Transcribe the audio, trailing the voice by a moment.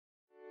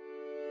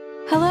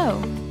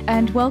Hello,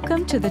 and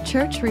welcome to the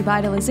Church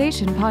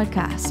Revitalization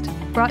Podcast,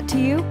 brought to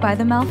you by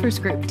the Malphurs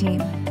Group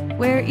team,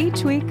 where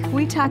each week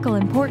we tackle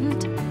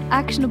important,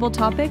 actionable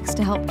topics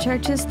to help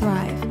churches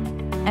thrive.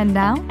 And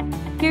now,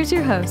 here's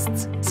your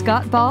hosts,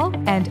 Scott Ball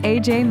and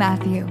AJ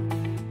Matthew.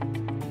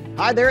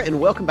 Hi there, and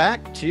welcome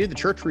back to the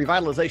Church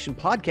Revitalization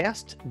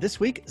Podcast. This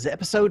week is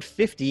episode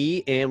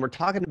 50, and we're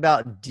talking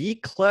about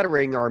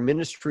decluttering our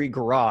ministry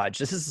garage.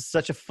 This is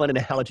such a fun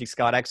analogy,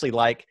 Scott.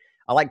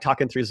 I like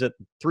talking through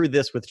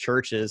this with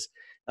churches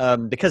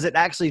because it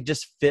actually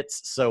just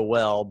fits so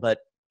well. But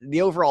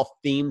the overall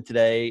theme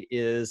today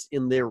is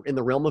in the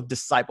realm of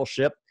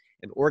discipleship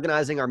and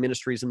organizing our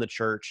ministries in the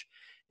church.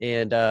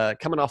 And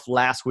coming off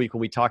last week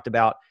when we talked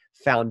about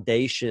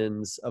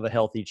foundations of a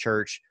healthy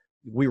church,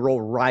 we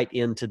roll right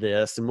into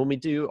this. And when we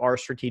do our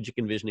strategic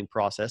envisioning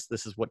process,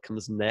 this is what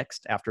comes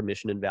next after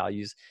mission and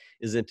values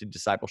is into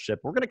discipleship.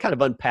 We're going to kind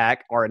of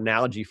unpack our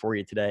analogy for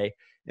you today.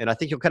 And I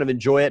think you'll kind of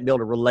enjoy it and be able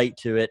to relate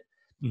to it.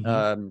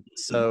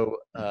 So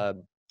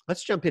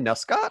let's jump in now.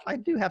 Scott, I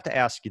do have to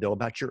ask you though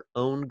about your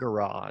own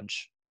garage.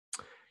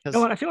 You know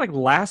what? I feel like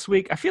last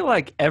week, I feel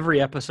like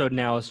every episode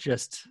now is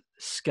just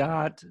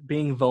Scott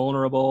being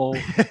vulnerable,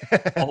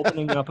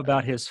 opening up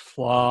about his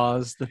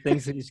flaws, the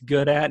things that he's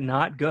good at,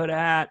 not good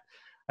at.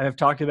 I have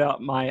talked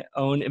about my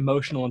own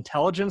emotional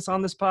intelligence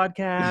on this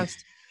podcast.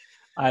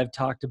 I've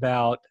talked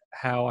about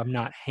how I'm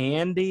not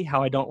handy,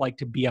 how I don't like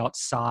to be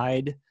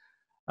outside.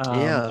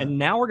 And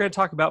now we're going to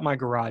talk about my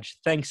garage.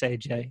 Thanks,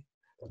 AJ.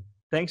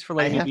 Thanks for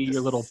letting me be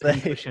your little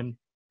pincushion.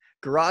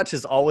 Garage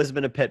has always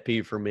been a pet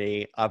peeve for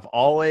me.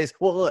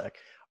 Look,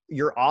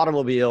 your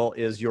automobile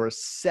is your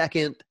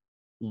second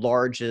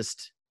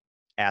largest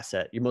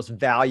asset, your most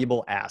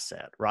valuable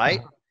asset,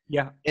 right?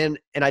 Yeah. And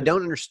I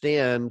don't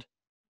understand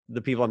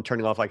the people. I'm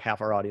turning off like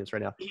half our audience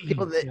right now.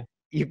 People that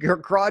your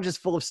garage is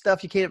full of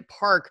stuff you can't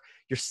park.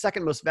 Your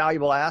second most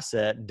valuable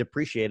asset,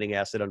 depreciating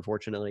asset,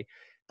 unfortunately.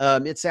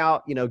 It's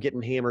out,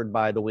 getting hammered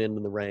by the wind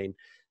and the rain.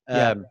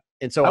 And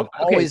so I've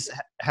always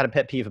had a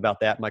pet peeve about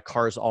that. My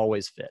cars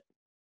always fit.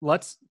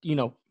 Let's,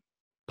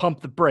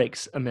 pump the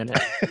brakes a minute.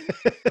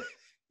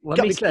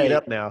 Let me say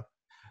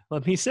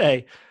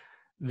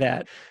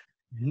that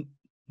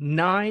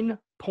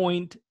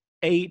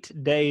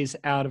 9.8 days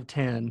out of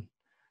 10,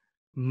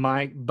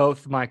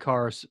 both my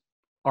cars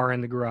are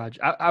in the garage.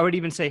 I would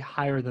even say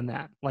higher than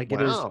that. Like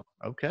it is.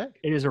 Okay.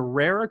 It is a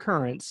rare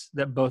occurrence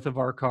that both of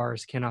our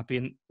cars cannot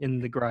be in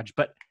the garage.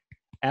 But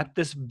at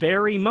this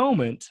very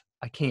moment,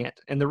 I can't.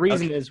 And the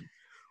reason is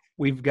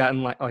we've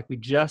gotten like we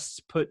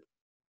just put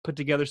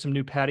together some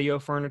new patio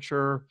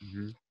furniture.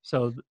 Mm-hmm.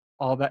 So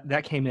all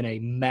that came in a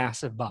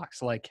massive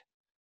box, like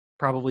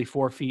probably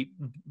 4 feet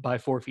by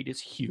 4 feet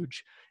is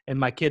huge. And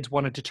my kids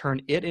wanted to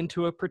turn it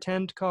into a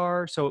pretend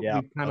car. So we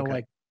kind of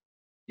like,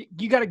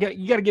 you gotta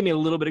give me a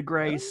little bit of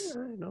grace.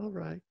 All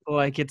right.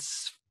 Like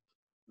it's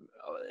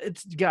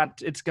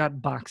got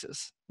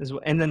boxes as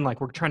well. And then like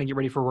we're trying to get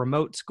ready for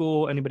remote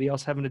school. Anybody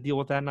else having to deal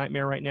with that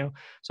nightmare right now?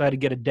 So I had to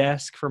get a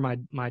desk for my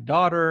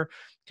daughter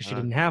because she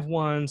didn't have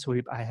one. So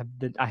I have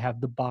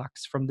the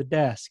box from the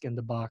desk and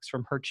the box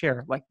from her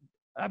chair. Like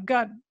I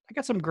got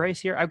some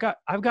grace here. I've got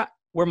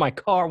where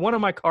one of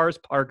my car's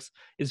parks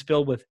is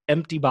filled with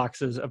empty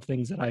boxes of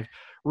things that I've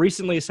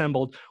recently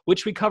assembled,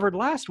 which we covered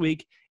last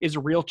week, is a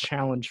real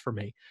challenge for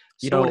me.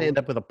 You don't want to end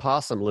up with a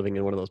possum living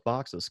in one of those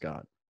boxes,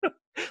 Scott.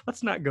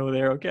 Let's not go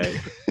there, okay?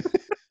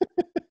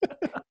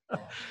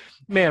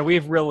 Man,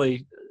 we've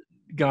really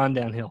gone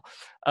downhill.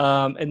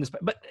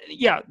 But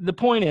yeah, the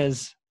point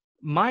is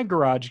my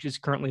garage is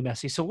currently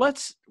messy. So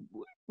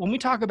when we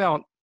talk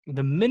about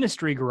the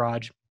ministry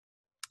garage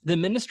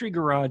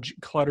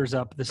clutters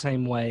up the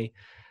same way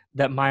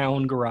that my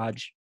own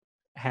garage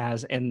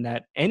has and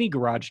that any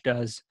garage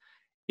does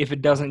if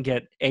it doesn't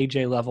get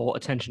AJ level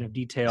attention of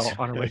detail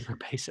on a regular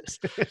basis.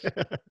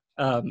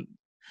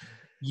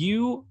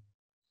 You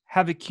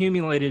have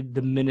accumulated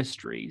the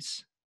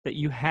ministries that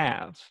you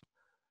have,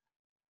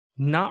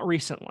 not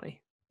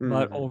recently,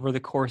 but over the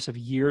course of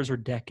years or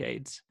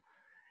decades.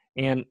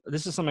 And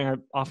this is something I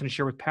often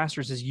share with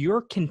pastors is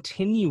you're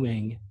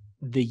continuing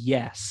the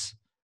yes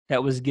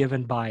that was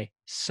given by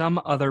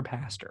some other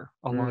pastor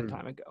a long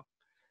time ago.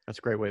 That's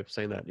a great way of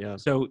saying that, yeah.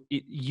 So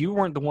you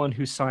weren't the one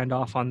who signed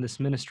off on this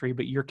ministry,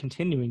 but you're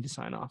continuing to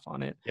sign off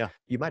on it. Yeah,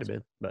 you might have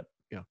been, but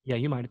yeah. Yeah,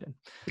 you might have been.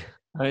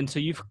 And so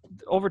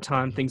over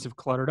time, things have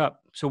cluttered up.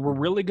 So we're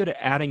really good at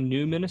adding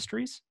new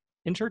ministries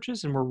in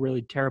churches, and we're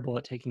really terrible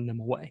at taking them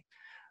away.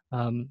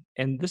 And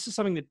this is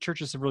something that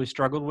churches have really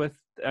struggled with.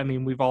 I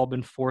mean, we've all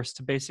been forced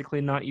to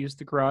basically not use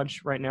the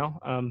garage right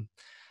now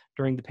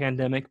during the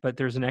pandemic, but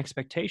there's an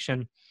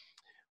expectation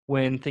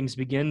when things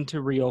begin to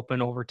reopen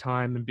over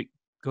time and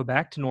go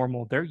back to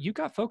normal. You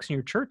got folks in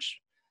your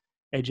church,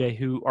 AJ,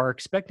 who are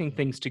expecting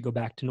things to go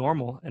back to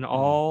normal, and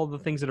all the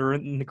things that are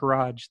in the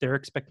garage, they're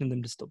expecting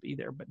them to still be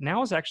there. But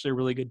now is actually a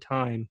really good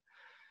time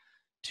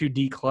to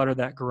declutter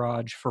that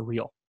garage for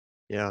real.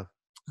 Yeah.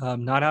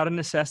 Not out of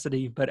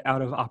necessity, but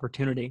out of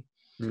opportunity.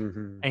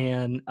 Mm-hmm.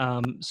 And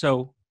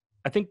so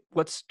I think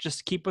let's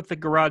just keep with the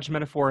garage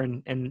metaphor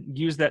and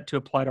use that to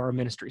apply to our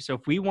ministry. So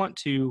if we want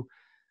to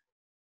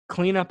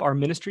clean up our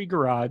ministry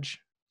garage,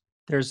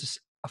 there's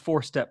a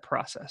 4-step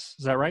process.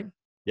 Is that right?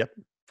 Yep.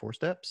 4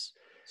 steps.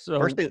 So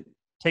First thing,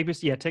 take us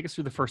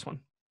through the first one.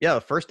 yeah,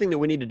 the first thing that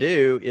we need to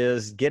do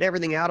is get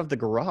everything out of the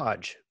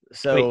garage. Wait,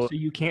 So so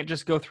you can't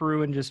just go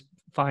through and just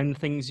find the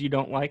things you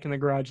don't like in the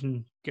garage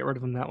and get rid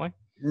of them that way?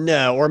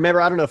 no, or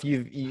remember, I don't know if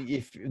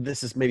if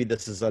this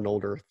is an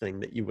older thing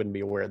that you wouldn't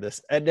be aware of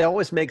this. And it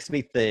always makes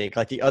me think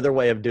like the other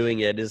way of doing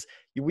it is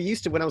we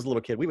used to, when I was a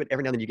little kid, we would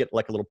every now and then you get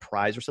like a little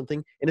prize or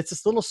something. And it's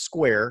this little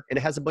square and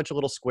it has a bunch of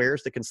little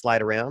squares that can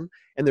slide around.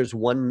 And there's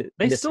one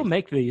They missing. still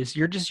make these.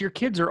 Your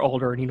kids are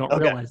older and you don't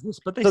Okay. realize this,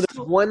 but they So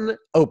still. there's one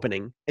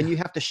opening and you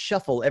have to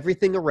shuffle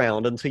everything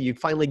around until you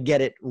finally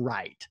get it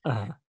right.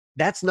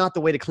 That's not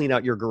the way to clean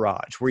out your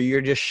garage, where you're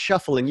just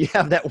shuffling. You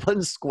have that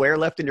one square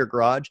left in your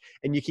garage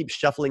and you keep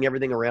shuffling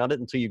everything around it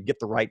until you get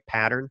the right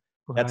pattern.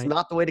 That's Right.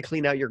 not the way to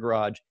clean out your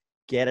garage.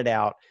 Get it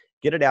out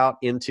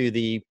into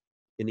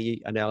in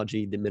the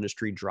analogy, the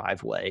ministry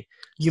driveway.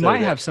 You so might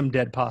that have some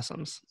dead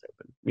possums. it's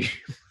open.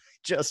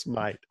 Just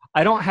might.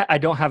 I don't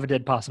have a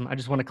dead possum. I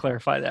just want to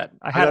clarify that.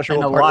 I I'm had not sure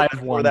an what part of alive the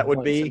metaphor one that would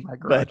once in be, my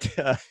garage.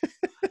 but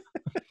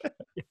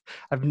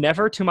I've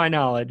never, to my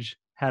knowledge,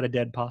 had a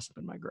dead possum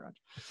in my garage.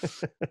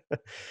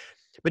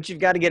 but you've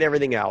got to get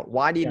everything out.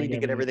 Why do you Gotta need to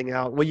get get everything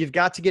everything out? Well, you've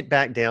got to get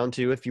back down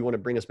to, if you want to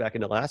bring us back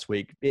into last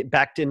week,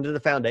 back into the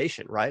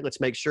foundation, right?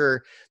 Let's make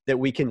sure that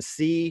we can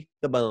see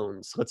the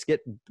bones. Let's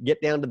get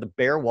down to the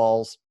bare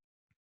walls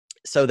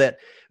so that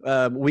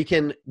we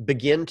can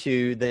begin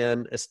to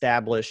then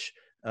establish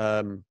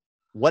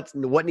what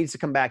needs to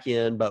come back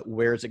in, but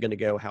where is it going to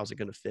go? How's it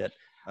going to fit?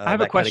 I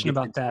have a That kinda question gets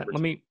about into that.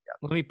 number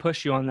Let me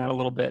push you on that a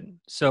little bit.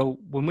 So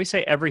when we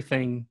say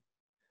everything,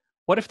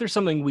 what if there's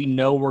something we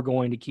know we're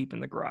going to keep in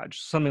the garage?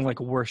 Something like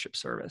a worship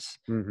service.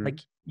 Mhm. Like,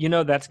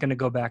 that's going to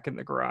go back in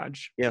the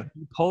garage. Yeah.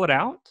 You pull it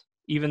out,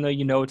 even though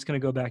you know it's going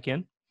to go back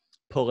in.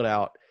 Pull it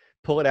out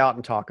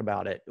and talk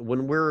about it.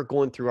 When we're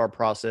going through our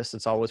process,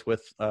 it's always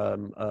with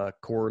a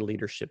core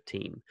leadership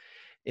team,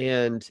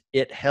 and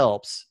it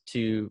helps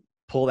to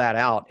pull that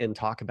out and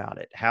talk about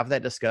it. Have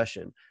that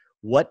discussion.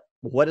 What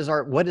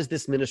is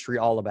this ministry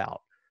all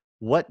about?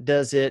 What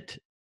does it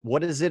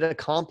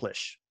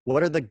accomplish?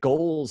 What are the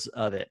goals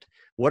of it?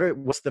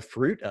 What's the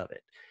fruit of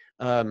it?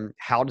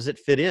 How does it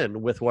fit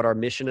in with what our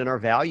mission and our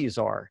values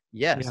are?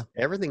 Yes, Yeah.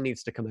 everything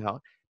needs to come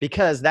out,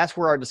 because that's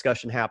where our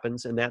discussion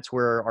happens and that's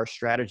where our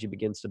strategy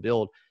begins to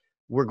build.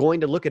 We're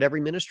going to look at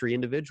every ministry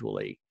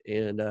individually,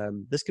 and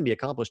this can be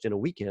accomplished in a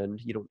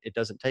weekend. It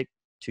doesn't take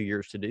 2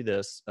 years to do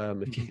this.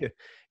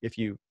 If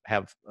you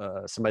have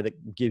somebody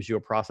that gives you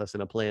a process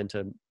and a plan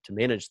to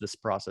manage this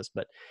process,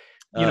 but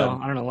I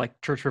don't know, like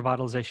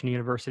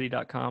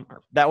churchrevitalizationuniversity.com.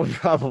 that would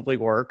probably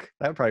work.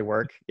 That would probably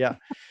work. Yeah.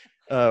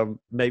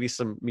 Maybe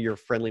some your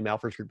friendly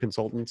Malfers Group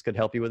consultants could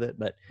help you with it.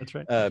 But That's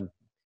right.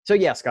 so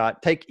yeah,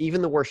 Scott,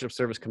 even the worship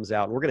service comes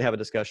out, and we're going to have a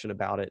discussion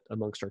about it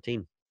amongst our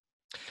team.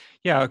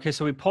 Yeah. Okay.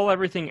 So we pull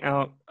everything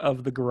out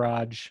of the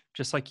garage,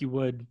 just like you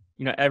would,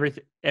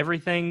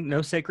 everything,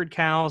 no sacred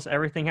cows,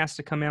 everything has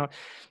to come out.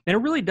 And it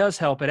really does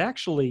help. It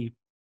actually,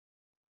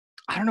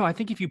 I don't know. I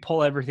think if you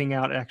pull everything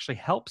out, it actually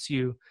helps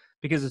you,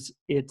 because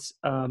it's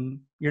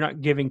you're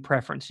not giving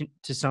preference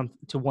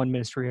to one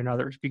ministry or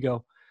another. If you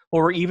go,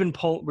 well, we're even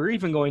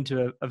going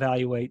to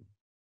evaluate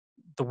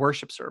the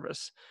worship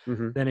service.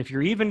 Mm-hmm. Then if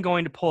you're even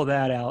going to pull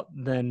that out,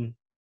 then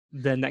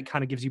that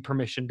kind of gives you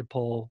permission to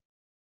pull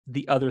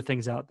the other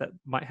things out that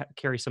might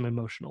carry some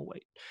emotional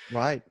weight.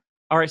 Right.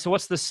 All right. So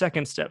what's the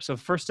second step? So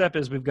first step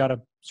is we've got to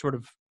sort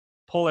of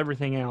pull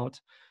everything out.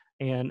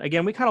 And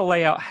again, we kind of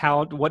lay out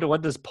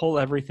what does pull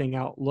everything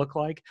out look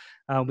like?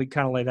 We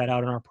kind of lay that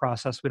out in our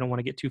process. We don't want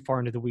to get too far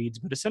into the weeds,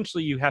 but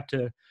essentially you have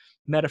to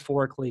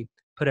metaphorically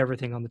put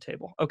everything on the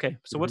table. Okay.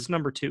 So what's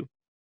number 2?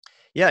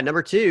 Yeah,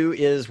 number 2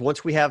 is,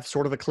 once we have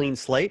sort of a clean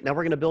slate, now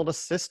we're going to build a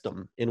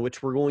system in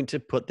which we're going to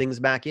put things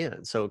back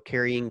in. So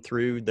carrying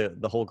through the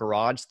whole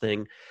garage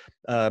thing,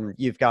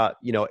 you've got,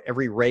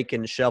 every rake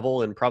and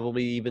shovel, and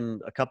probably even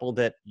a couple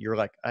that you're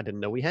like, I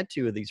didn't know we had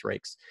 2 of these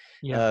rakes.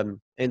 Yeah.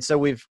 And so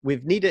we've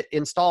need to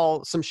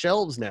install some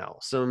shelves now,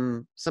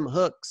 some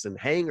hooks and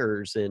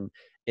hangers and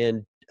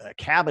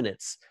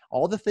cabinets,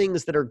 all the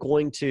things that are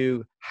going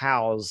to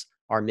house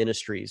our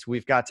ministries.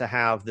 We've got to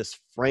have this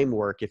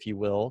framework, if you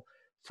will,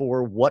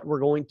 for what we're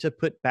going to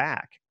put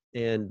back,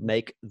 and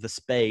make the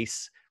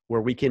space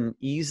where we can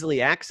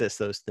easily access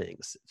those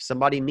things. If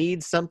somebody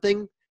needs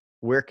something,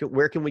 where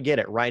can we get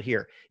it? Right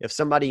here. If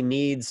somebody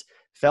needs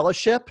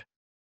fellowship,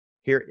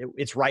 here,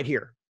 it's right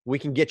here. We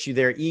can get you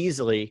there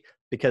easily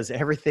because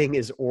everything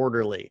is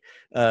orderly.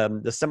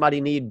 Does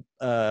somebody need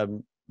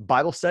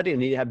Bible study and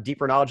need to have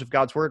deeper knowledge of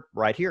God's word?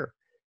 Right here.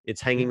 It's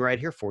hanging right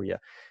here for you.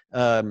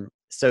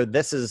 So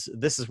this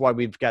is why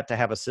we've got to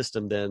have a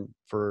system then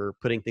for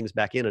putting things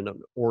back in an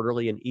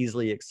orderly and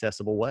easily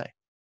accessible way.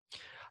 I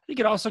think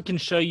it also can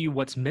show you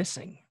what's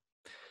missing.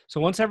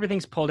 So once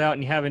everything's pulled out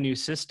and you have a new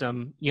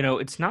system,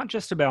 it's not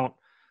just about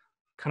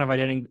kind of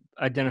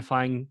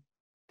identifying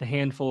the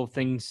handful of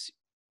things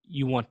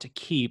you want to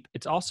keep.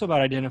 It's also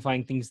about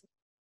identifying things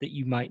that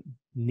you might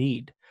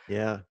need.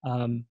 Yeah.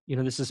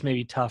 This is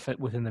maybe tough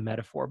within the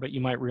metaphor, but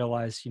you might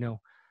realize, I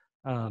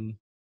don't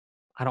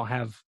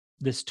have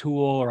this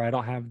tool, or I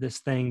don't have this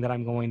thing that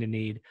I'm going to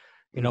need,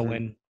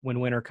 when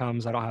winter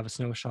comes, I don't have a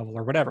snow shovel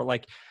or whatever.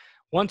 Like,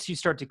 once you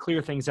start to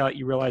clear things out,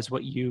 you realize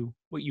what you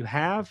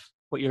have,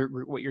 what you're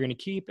going to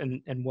keep,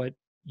 and what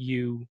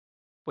you're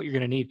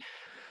going to need.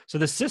 So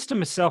the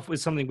system itself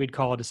is something we'd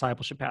call a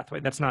discipleship pathway.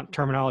 That's not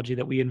terminology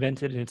that we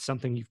invented, and it's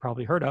something you've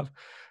probably heard of.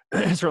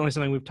 Certainly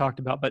something we've talked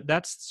about, but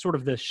that's sort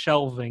of the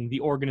shelving,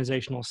 the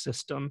organizational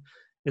system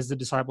is the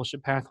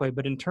discipleship pathway.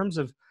 But in terms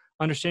of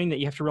understanding that,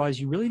 you have to realize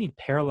you really need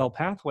parallel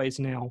pathways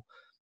now,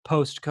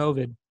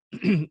 post-COVID,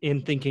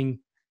 in thinking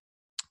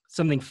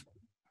something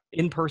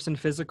in-person,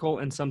 physical,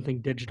 and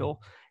something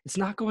digital. It's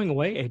not going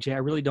away, AJ.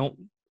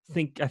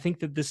 I think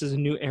that this is a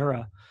new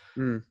era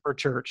for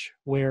church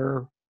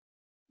where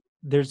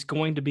there's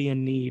going to be a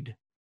need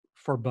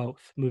for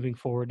both moving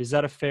forward. Is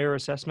that a fair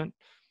assessment?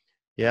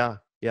 Yeah,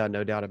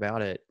 no doubt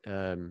about it.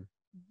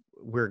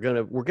 We're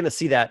gonna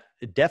see that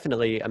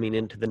definitely. I mean,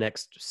 into the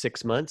next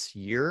 6 months,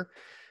 year.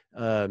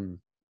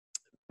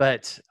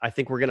 But I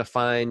think we're gonna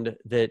find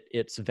that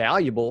it's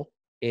valuable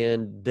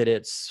and that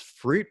it's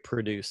fruit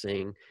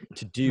producing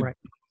to do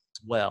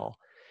well.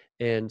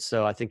 And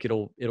so I think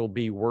it'll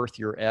be worth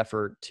your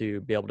effort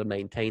to be able to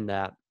maintain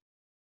that.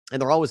 And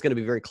they're always going to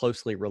be very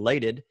closely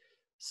related.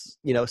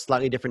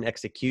 Slightly different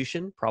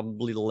execution,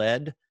 probably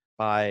led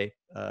by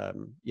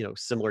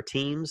similar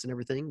teams and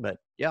everything. But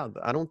yeah,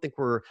 I don't think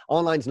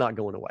online's not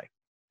going away.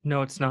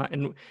 No, it's not.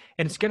 And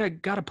it's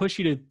gotta push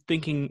you to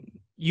thinking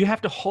you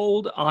have to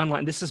hold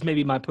online. This is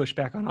maybe my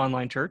pushback on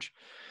online church,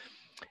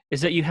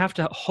 is that you have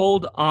to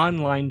hold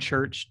online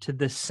church to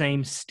the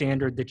same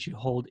standard that you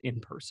hold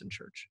in-person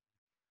church.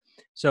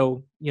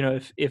 So,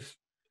 if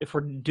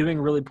we're doing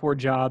a really poor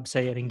job,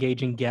 say, at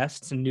engaging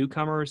guests and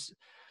newcomers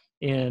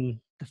in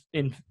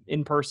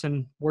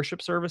in-person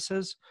worship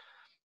services,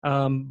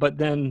 but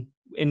then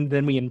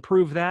we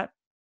improve that.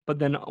 But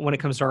then when it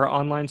comes to our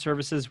online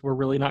services, we're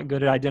really not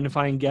good at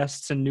identifying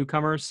guests and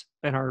newcomers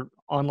in our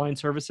online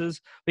services.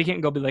 We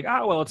can't go be like,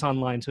 well, it's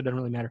online, so it doesn't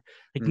really matter.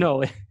 Like,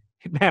 no, it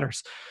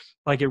matters.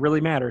 Like, it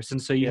really matters.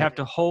 And so you have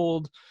to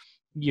hold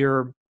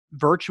your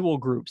virtual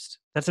groups.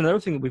 That's another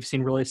thing that we've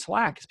seen really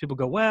slack, is people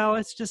go, well,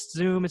 it's just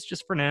Zoom, it's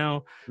just for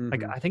now.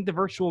 Like, I think the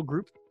virtual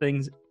group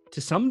things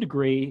to some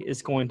degree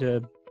is going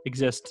to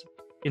exist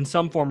in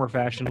some form or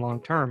fashion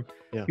long term.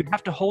 You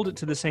have to hold it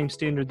to the same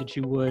standard that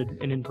you would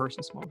an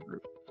in-person small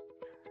group.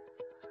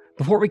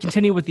 Before we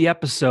continue with the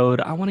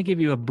episode, I want to give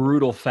you a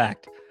brutal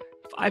fact.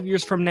 5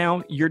 years from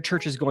now, your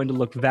church is going to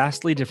look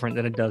vastly different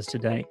than it does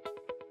today.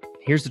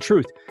 Here's the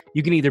truth.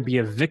 You can either be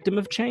a victim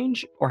of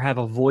change or have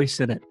a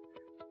voice in it.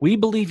 We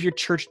believe your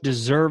church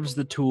deserves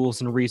the tools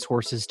and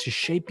resources to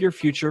shape your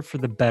future for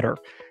the better,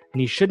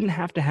 and you shouldn't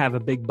have to have a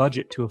big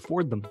budget to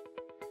afford them.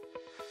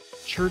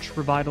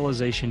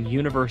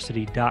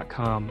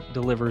 ChurchRevitalizationUniversity.com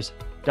delivers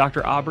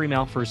Dr. Aubrey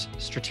Malfer's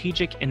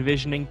strategic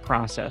envisioning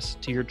process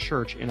to your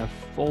church in a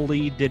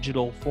fully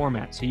digital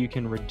format, so you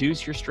can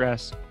reduce your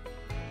stress,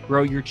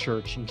 grow your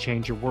church, and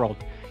change your world.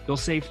 You'll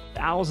save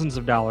thousands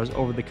of dollars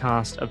over the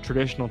cost of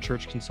traditional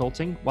church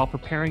consulting while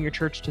preparing your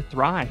church to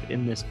thrive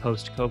in this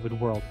post-COVID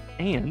world.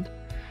 And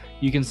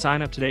you can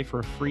sign up today for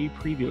a free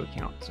preview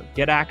account. So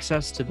get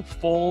access to the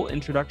full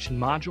introduction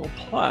module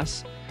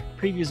plus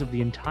previews of the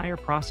entire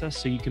process,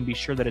 so you can be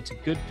sure that it's a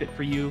good fit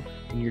for you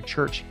and your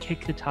church.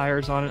 Kick the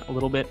tires on it a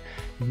little bit.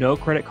 No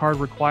credit card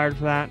required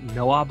for that,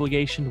 no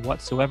obligation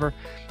whatsoever.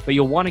 But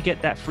you'll want to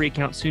get that free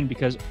account soon,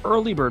 because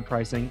early bird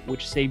pricing,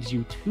 which saves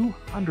you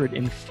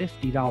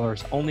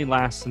 $250, only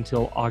lasts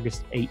until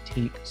August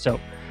 18th. So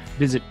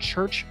visit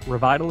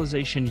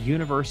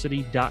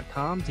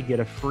ChurchRevitalizationUniversity.com to get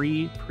a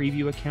free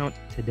preview account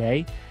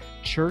today.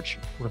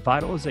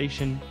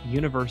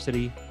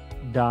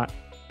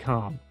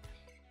 ChurchRevitalizationUniversity.com.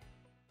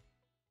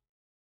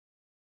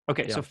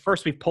 Okay, so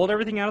first we've pulled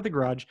everything out of the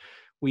garage.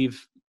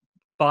 We've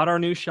bought our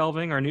new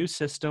shelving, our new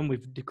system.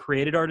 We've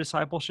created our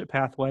discipleship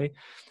pathway.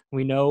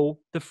 We know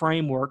the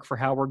framework for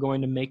how we're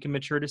going to make and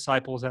mature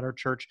disciples at our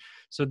church.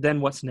 So then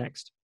what's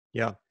next?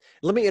 Yeah.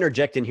 Let me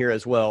interject in here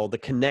as well, the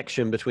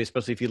connection between,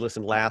 especially if you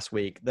listened last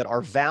week, that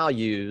our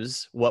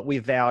values, what we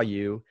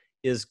value,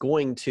 is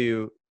going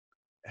to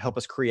help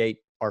us create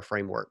our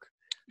framework.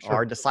 Sure.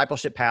 Our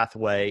discipleship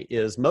pathway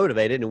is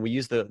motivated, and we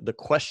use the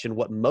question,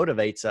 what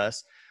motivates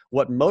us?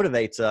 What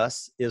motivates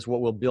us is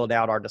what will build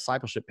out our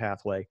discipleship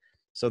pathway,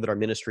 so that our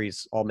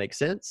ministries all make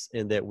sense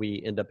and that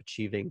we end up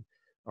achieving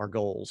our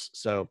goals.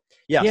 So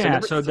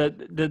so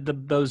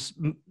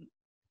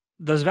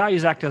those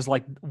values act as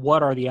like,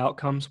 what are the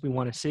outcomes we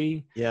want to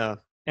see? Yeah.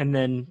 And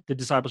then the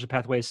discipleship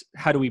pathways,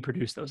 how do we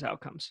produce those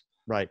outcomes?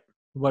 Right.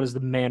 What is the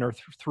manner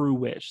through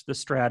which, the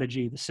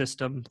strategy, the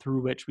system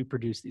through which we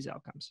produce these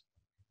outcomes?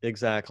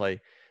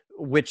 Exactly.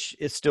 Which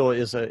is still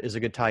is a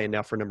good tie-in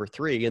now for number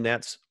 3, and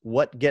that's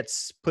what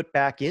gets put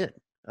back in.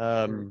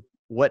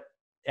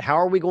 How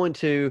are we going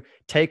to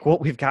take what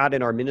we've got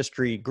in our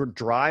ministry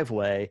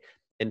driveway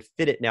and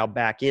fit it now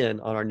back in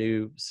on our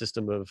new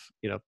system of,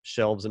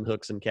 shelves and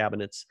hooks and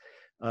cabinets,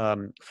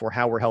 for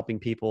how we're helping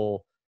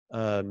people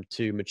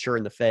to mature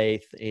in the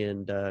faith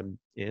and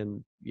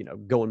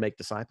go and make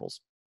disciples.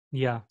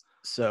 Yeah.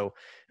 So,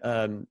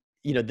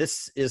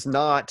 this is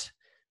not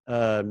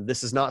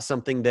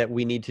something that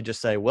we need to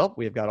just say, well,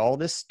 we've got all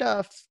this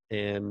stuff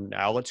and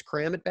now let's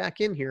cram it back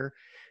in here.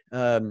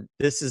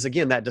 This is,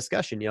 again, that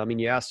discussion.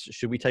 You asked,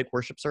 should we take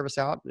worship service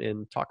out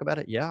and talk about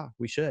it? Yeah,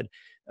 we should.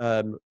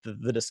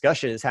 The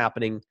discussion is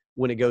happening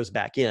when it goes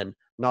back in,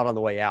 not on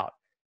the way out.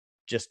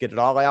 Just get it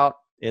all out.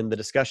 And the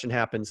discussion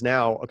happens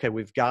now. Okay,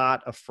 we've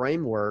got a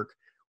framework.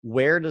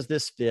 Where does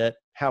this fit?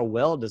 How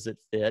well does it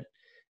fit?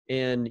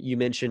 And you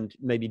mentioned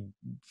maybe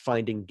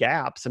finding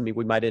gaps. I mean,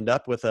 we might end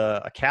up with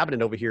a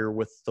cabinet over here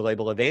with the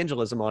label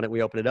evangelism on it.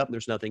 We open it up and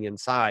there's nothing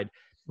inside.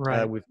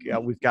 Right. We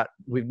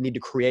need to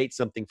create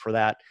something for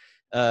that.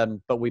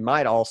 But we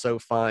might also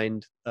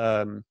find,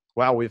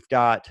 wow, we've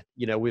got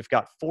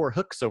 4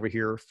 hooks over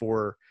here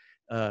for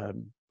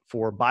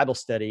Bible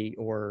study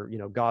or,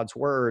 God's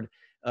word.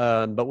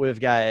 But we've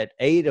got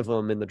 8 of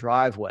them in the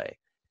driveway.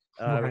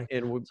 Right.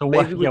 And so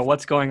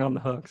what's going on the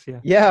hooks?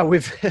 Yeah,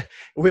 we've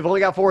only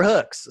got 4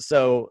 hooks.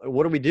 So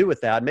what do we do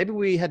with that? Maybe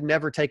we had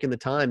never taken the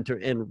time to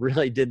and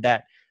really did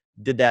that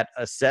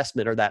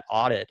assessment or that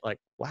audit. Like,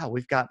 wow,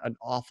 we've got an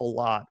awful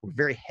lot. We're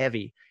very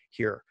heavy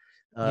here.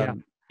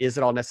 Is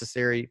it all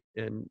necessary?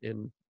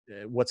 And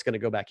what's going to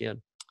go back in?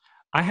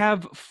 I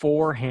have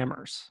 4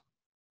 hammers.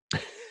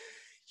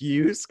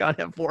 You,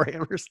 Scott, have 4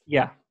 hammers?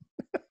 Yeah.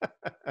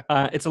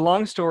 It's a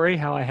long story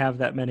how I have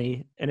that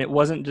many, and it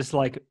wasn't just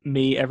like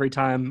me every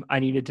time I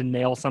needed to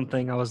nail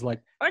something. I was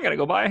like, I gotta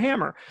go buy a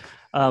hammer.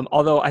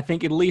 Although I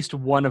think at least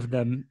one of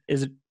them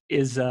is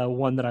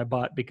one that I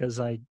bought because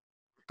I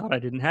thought I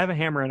didn't have a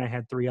hammer and I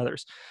had 3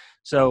 others.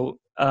 So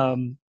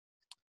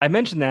I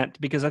mentioned that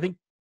because I think,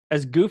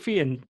 as goofy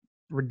and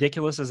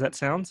ridiculous as that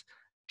sounds,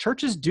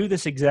 churches do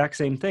this exact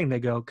same thing. They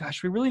go,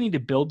 gosh, we really need to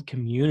build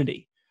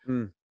community.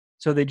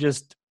 So they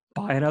just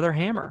buy another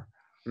hammer.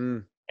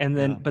 And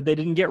then, but they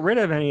didn't get rid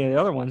of any of the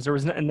other ones. There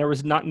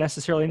was not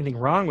necessarily anything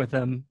wrong with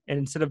them. And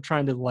instead of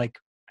trying to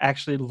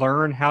actually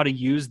learn how to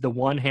use the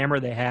one hammer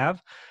they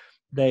have,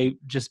 they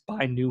just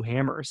buy new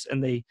hammers.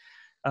 And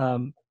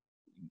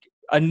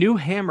a new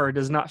hammer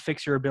does not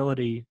fix your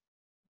ability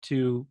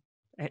to.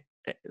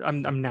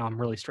 I'm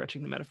really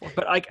stretching the metaphor,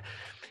 but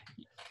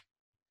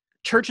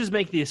churches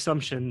make the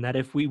assumption that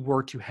if we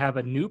were to have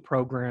a new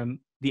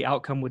program, the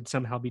outcome would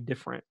somehow be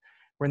different.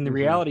 When the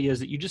reality is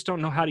that you just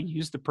don't know how to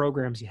use the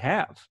programs you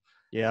have.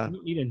 Yeah. You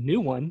don't need a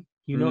new one.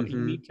 You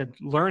need to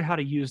learn how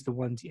to use the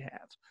ones you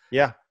have.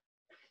 Yeah.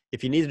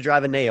 If you need to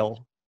drive a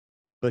nail,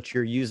 but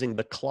you're using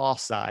the claw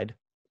side,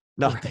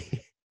 not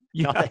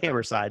the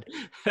hammer side.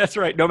 That's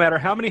right. No matter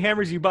how many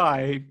hammers you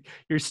buy,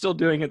 you're still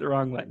doing it the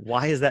wrong way.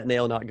 Why is that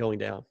nail not going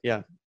down?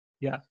 Yeah.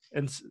 Yeah.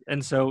 And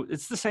so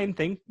it's the same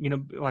thing,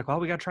 like, well,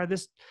 we got to try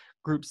this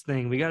groups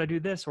thing. We got to do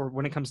this. Or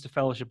when it comes to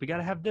fellowship, we got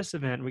to have this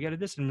event. We got to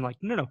do this. And I'm like,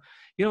 no,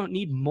 you don't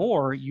need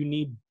more. You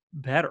need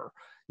better.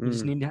 You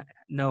just need to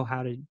know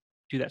how to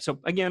do that. So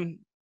again,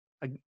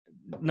 I'm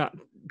not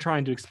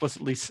trying to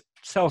explicitly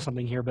sell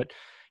something here, but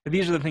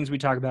these are the things we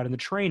talk about in the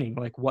training,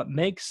 like what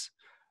makes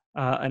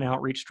an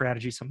outreach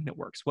strategy something that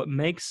works, what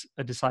makes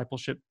a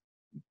discipleship,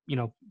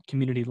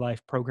 community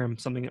life program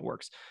something that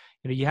works.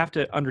 You have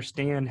to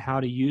understand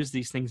how to use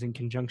these things in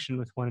conjunction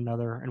with one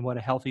another and what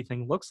a healthy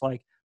thing looks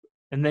like.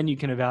 And then you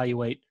can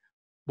evaluate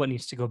what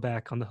needs to go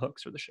back on the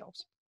hooks or the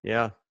shelves.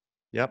 Yeah.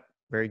 Yep.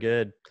 Very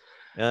good.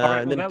 Right,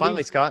 and then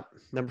finally, Scott,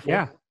 number 4.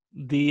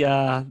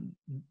 Yeah.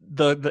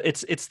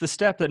 It's the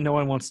step that no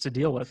one wants to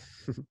deal with.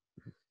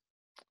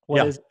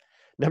 What is it?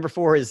 Number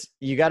 4 is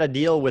you got to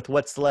deal with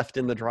what's left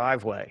in the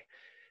driveway.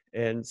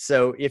 And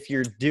so if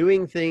you're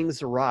doing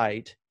things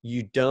right,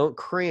 you don't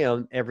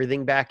cram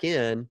everything back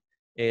in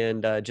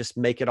and just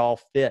make it all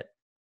fit.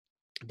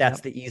 That's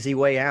the easy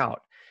way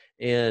out.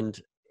 And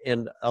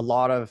a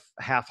lot of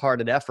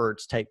half-hearted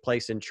efforts take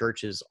place in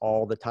churches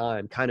all the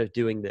time, kind of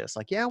doing this.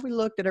 Like, yeah, we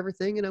looked at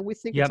everything and we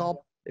think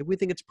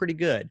it's pretty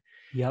good.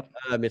 Yep.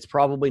 It's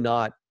probably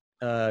not.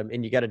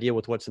 And you got to deal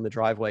with what's in the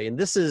driveway. And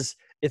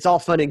it's all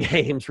fun and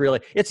games,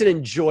 really. It's an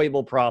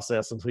enjoyable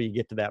process until you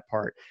get to that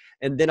part.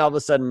 And then all of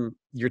a sudden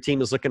your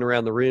team is looking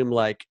around the room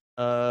like,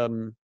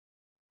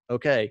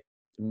 okay,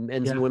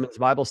 men's and women's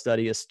Bible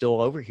study is still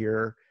over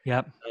here.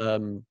 Yep.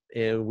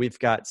 And we've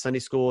got Sunday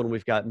school and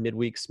we've got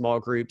midweek small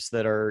groups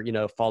that are,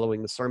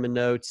 following the sermon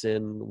notes.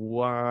 And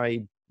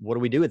what do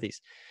we do with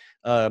these?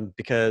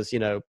 Because,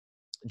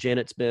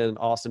 Janet's been an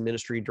awesome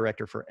ministry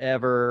director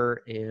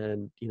forever.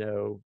 And,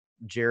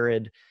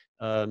 Jared,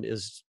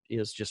 is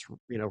just,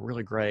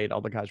 really great.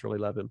 All the guys really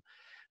love him.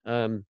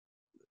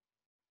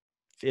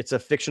 It's a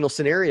fictional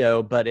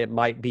scenario, but it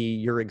might be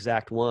your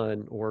exact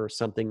one or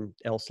something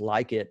else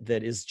like it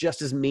that is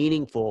just as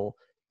meaningful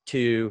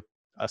to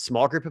a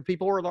small group of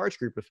people or a large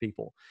group of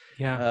people.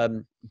 Yeah.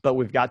 But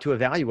we've got to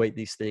evaluate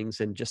these things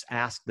and just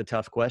ask the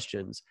tough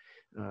questions.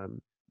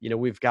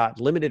 We've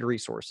got limited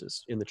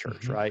resources in the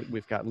church, right?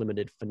 We've got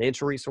limited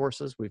financial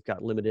resources. We've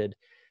got limited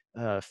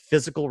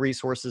physical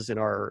resources in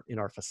our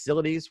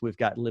facilities. We've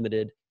got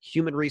limited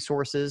human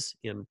resources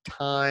in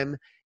time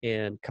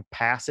and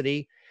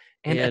capacity.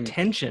 And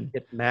attention.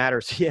 It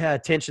matters. Yeah,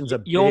 attention's a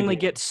big You only one.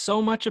 get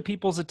so much of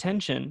people's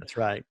attention. That's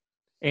right.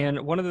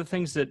 And one of the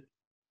things that,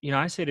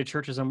 I say to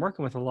churches I'm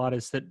working with a lot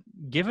is that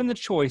given the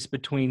choice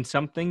between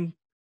something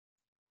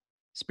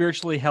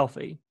spiritually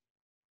healthy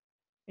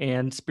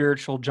and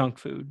spiritual junk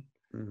food,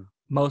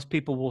 most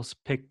people will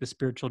pick the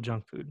spiritual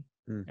junk food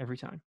every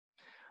time.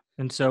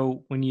 And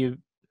so when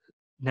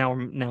now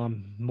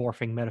I'm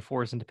morphing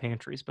metaphors into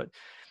pantries, but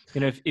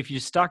if you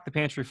stock the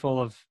pantry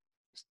full of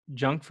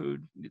junk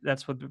food,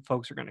 that's what the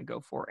folks are going to go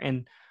for.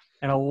 And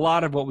a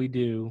lot of what we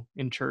do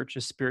in church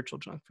is spiritual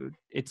junk food.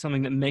 It's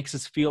something that makes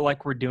us feel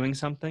like we're doing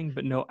something,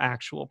 but no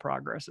actual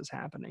progress is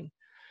happening.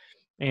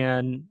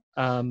 And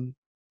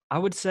I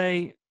would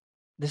say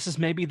this is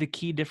maybe the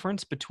key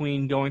difference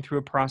between going through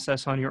a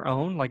process on your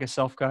own, like a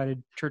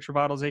self-guided church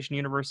revitalization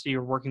university,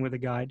 or working with a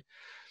guide,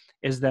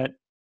 is that,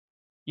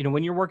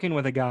 when you're working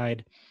with a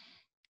guide,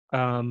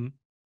 again,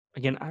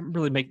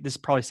 this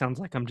probably sounds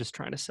like I'm just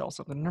trying to sell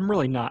something, and I'm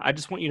really not. I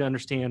just want you to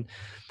understand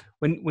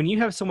when you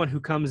have someone who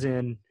comes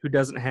in who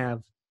doesn't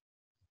have,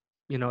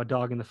 a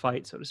dog in the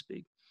fight, so to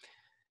speak,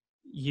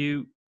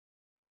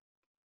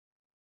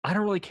 I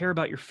don't really care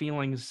about your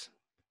feelings.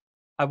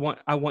 I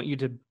want you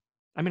to,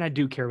 I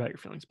do care about your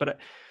feelings, but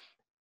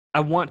I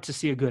want to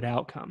see a good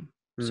outcome.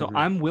 So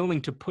I'm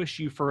willing to push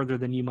you further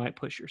than you might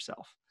push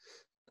yourself.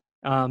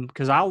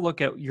 Because I'll look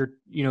at your,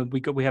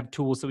 we have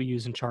tools that we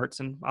use in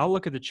charts, and I'll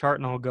look at the chart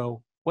and I'll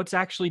go, what's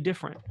actually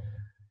different?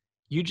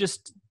 You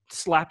just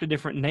slapped a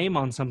different name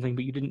on something,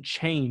 but you didn't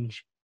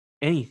change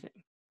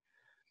anything.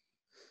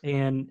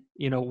 And,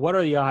 what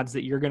are the odds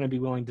that you're going to be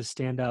willing to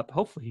stand up?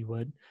 Hopefully you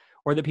would,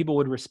 or that people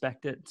would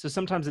respect it. So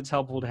sometimes it's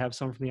helpful to have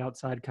someone from the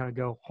outside kind of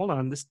go, hold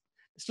on, this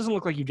doesn't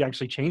look like you've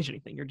actually changed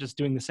anything. You're just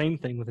doing the same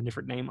thing with a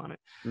different name on it.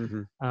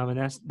 And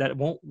that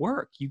won't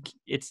work.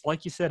 It's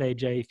like you said,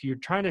 AJ, if you're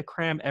trying to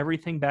cram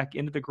everything back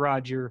into the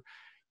garage, you're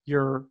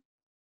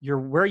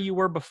where you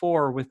were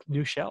before with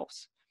new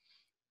shelves.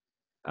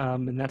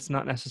 And that's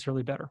not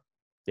necessarily better.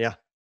 Yeah,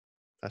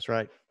 that's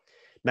right.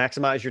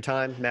 Maximize your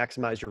time,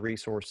 maximize your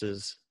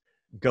resources,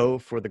 go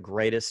for the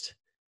greatest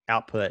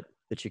output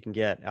that you can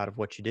get out of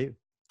what you do.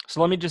 So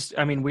let me just,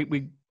 I don't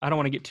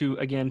want to get too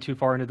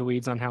far into the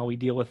weeds on how we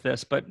deal with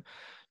this, but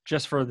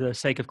just for the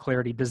sake of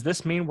clarity, does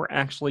this mean we're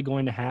actually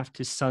going to have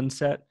to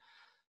sunset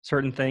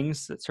certain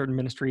things, that certain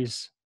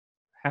ministries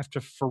have to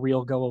for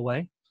real go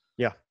away?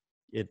 Yeah,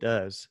 it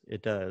does.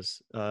 It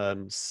does.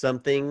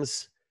 Some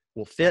things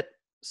will fit.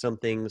 Some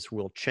things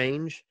will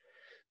change.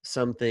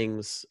 Some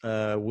things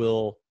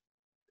will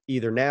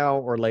either now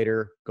or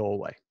later go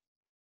away.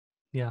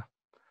 Yeah.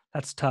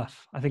 That's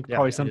tough. I think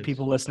probably some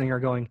people listening are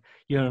going,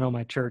 you don't know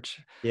my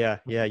church. Yeah.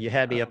 You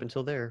had me up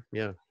until there.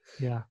 Yeah.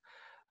 Yeah.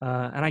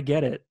 And I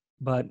get it,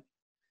 but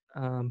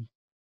that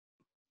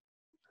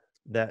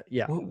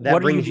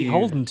what are you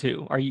beholden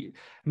to? Are you,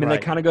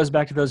 that kind of goes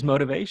back to those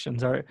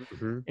motivations.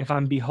 If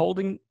I'm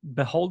beholden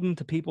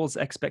to people's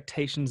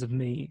expectations of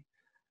me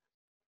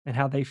and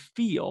how they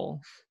feel,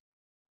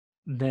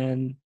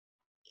 then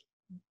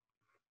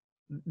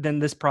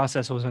this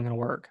process wasn't going to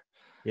work.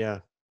 Yeah.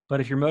 But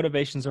if your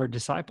motivations are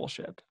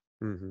discipleship,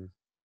 then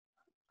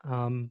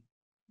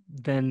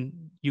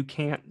you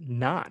can't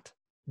not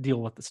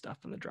deal with the stuff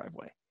in the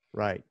driveway.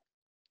 Right.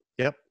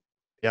 Yep.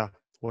 Yeah.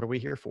 What are we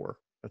here for?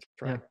 That's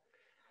right. Yeah.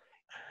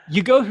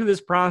 You go through this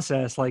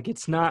process, like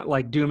it's not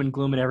like doom and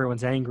gloom and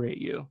everyone's angry at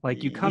you.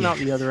 Like you come out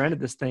the other end of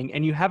this thing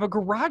and you have a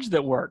garage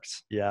that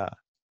works. Yeah.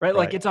 Right.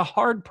 Like it's a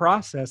hard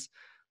process,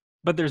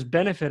 but there's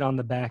benefit on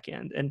the back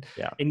end. And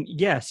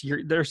yes,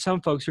 there's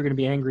some folks who are going to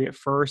be angry at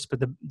first, but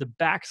the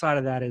backside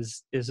of that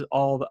is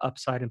all the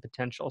upside and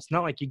potential. It's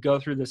not like you go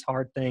through this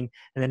hard thing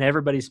and then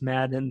everybody's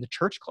mad and the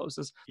church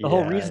closes. The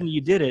whole reason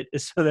you did it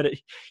is so that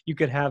you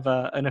could have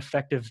an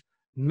effective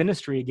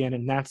ministry again.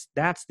 And that's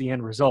the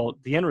end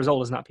result. The end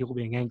result is not people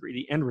being angry.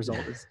 The end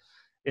result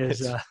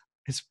is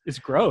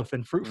growth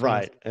and fruitfulness.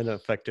 Right. An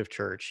effective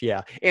church.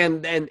 Yeah.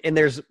 And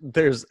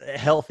there's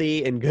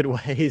healthy and good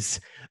ways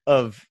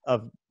of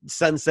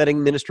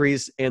sunsetting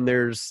ministries, and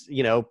there's,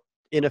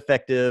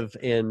 ineffective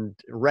and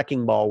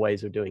wrecking ball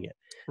ways of doing it.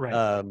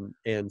 Right.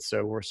 And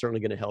so we're certainly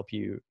going to help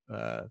you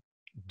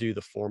do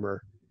the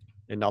former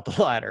and not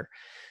the latter.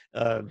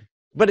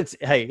 But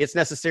it's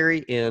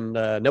necessary, and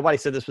nobody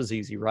said this was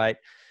easy, right?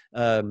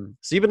 So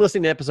you've been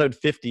listening to episode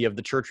 50 of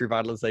the Church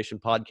Revitalization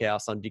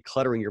Podcast on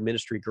decluttering your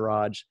ministry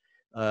garage.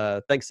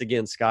 Thanks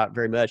again, Scott,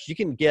 very much. You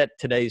can get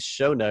today's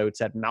show notes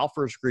at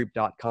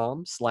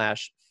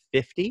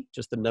malfersgroup.com/50,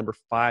 just the number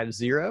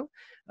 50,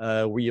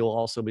 where you'll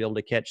also be able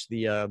to catch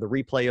the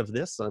replay of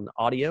this on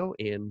audio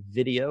and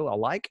video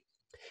alike.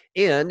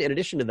 And in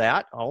addition to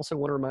that, I also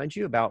want to remind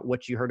you about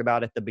what you heard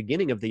about at the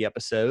beginning of the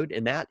episode,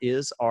 and that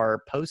is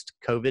our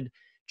post-COVID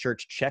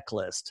church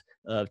checklist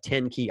of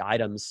 10 key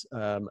items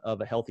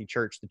of a healthy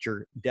church that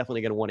you're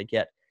definitely going to want to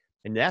get.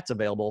 And that's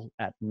available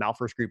at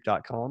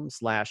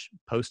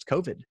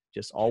malfersgroup.com/post-COVID.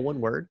 Just all one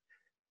word,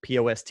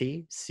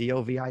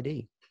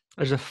 POSTCOVID.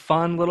 There's a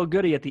fun little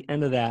goodie at the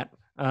end of that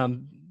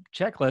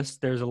checklist.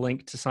 There's a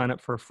link to sign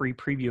up for a free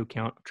preview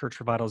account of Church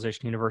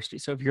Revitalization University.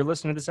 So if you're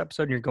listening to this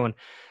episode and you're going,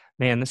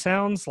 man, this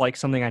sounds like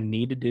something I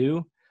need to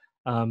do,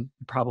 you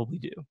probably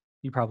do.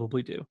 You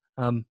probably do.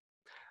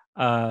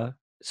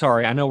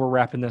 Sorry, I know we're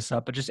wrapping this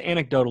up, but just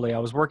anecdotally, I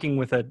was working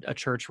with a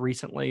church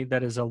recently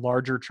that is a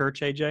larger church,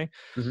 AJ.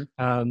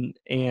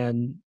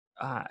 And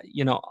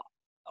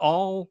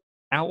all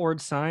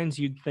outward signs,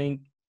 you'd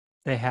think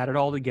they had it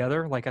all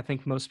together. Like, I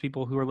think most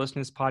people who are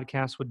listening to this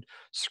podcast would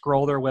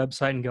scroll their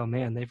website and go,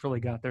 man, they've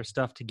really got their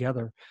stuff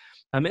together.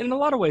 And in a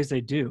lot of ways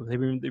they do. They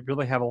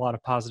really have a lot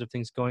of positive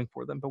things going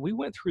for them. But we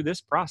went through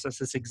this process,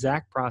 this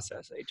exact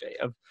process, AJ,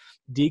 of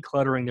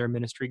decluttering their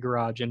ministry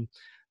garage. And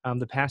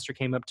the pastor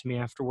came up to me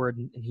afterward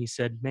and he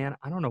said, man,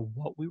 I don't know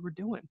what we were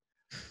doing.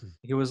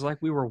 It was like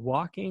we were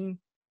walking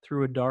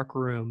through a dark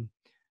room,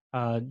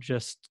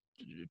 just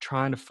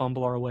trying to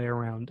fumble our way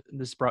around.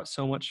 This brought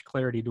so much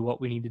clarity to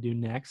what we need to do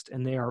next.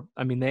 And they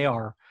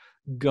are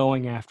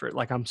going after it.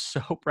 Like, I'm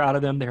so proud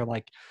of them.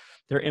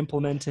 They're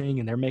implementing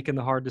and they're making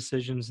the hard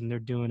decisions and they're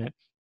doing it.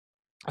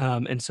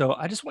 And so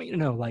I just want you to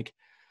know, like,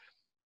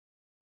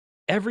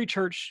 every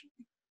church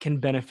can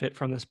benefit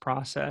from this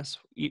process.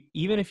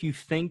 Even if you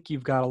think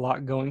you've got a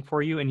lot going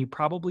for you, and you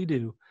probably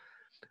do,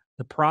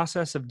 the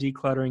process of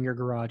decluttering your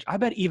garage, I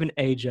bet even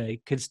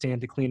AJ could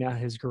stand to clean out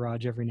his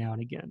garage every now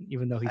and again,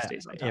 even though he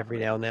stays on top every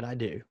of it. now and then I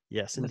do.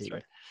 Yes, That's indeed.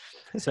 right.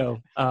 So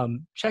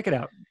check it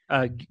out.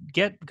 Go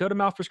to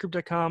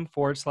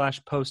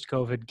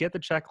malforsgroup.com/post-COVID, get the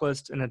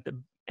checklist, and at the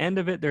end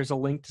of it, there's a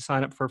link to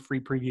sign up for a free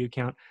preview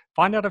account.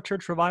 Find out if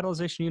Church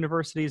Revitalization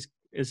University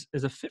is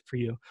a fit for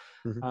you.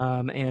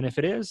 And if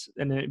it is,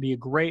 then it'd be a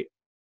great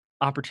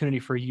opportunity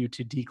for you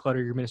to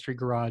declutter your ministry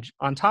garage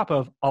on top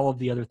of all of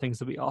the other things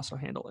that we also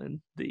handle in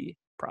the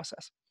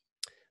process.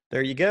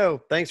 There you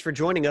go. Thanks for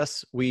joining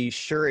us. We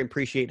sure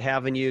appreciate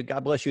having you.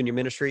 God bless you in your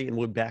ministry, and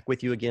we'll be back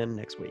with you again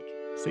next week.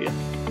 See ya.